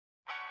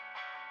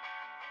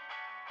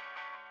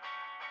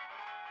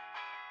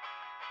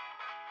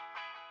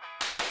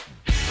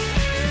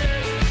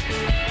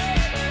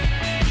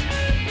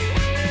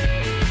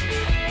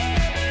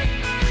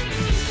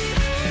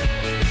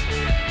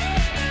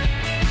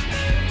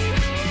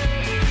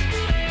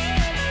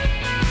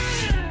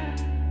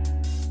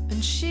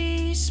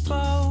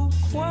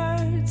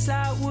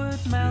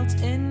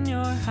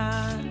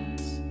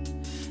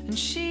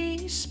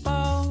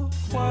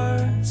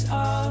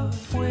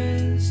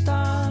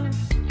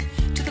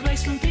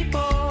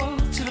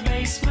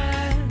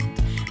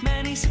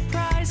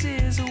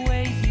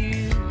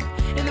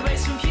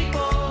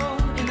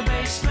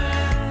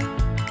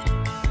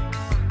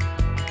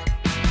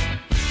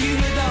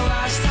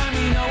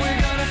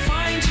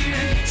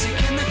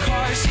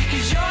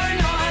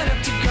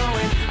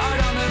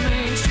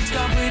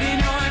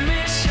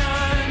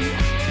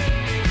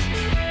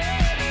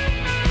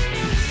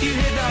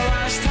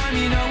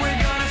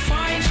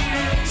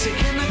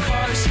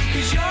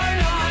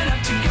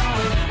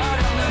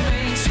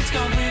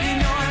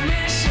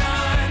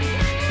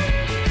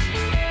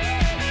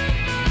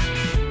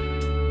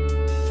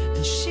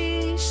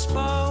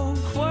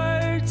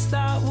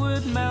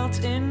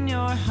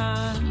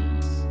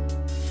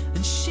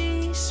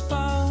he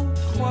spoke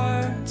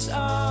words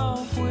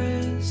of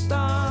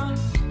wisdom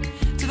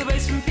to the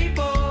basement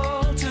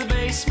people, to the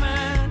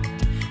basement.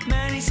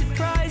 Many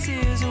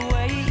surprises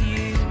await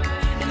you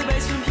in the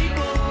basement,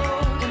 people,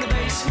 in the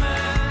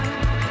basement.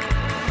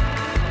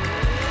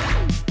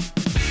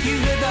 You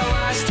heard that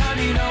last time,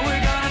 you know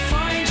we're gonna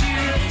find you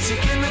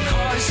sick in the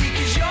car seat,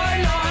 'cause you're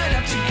not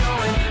up to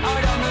going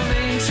out on the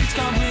main streets,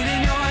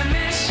 completing your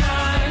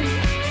mission.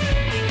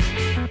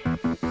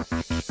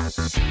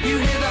 You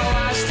hear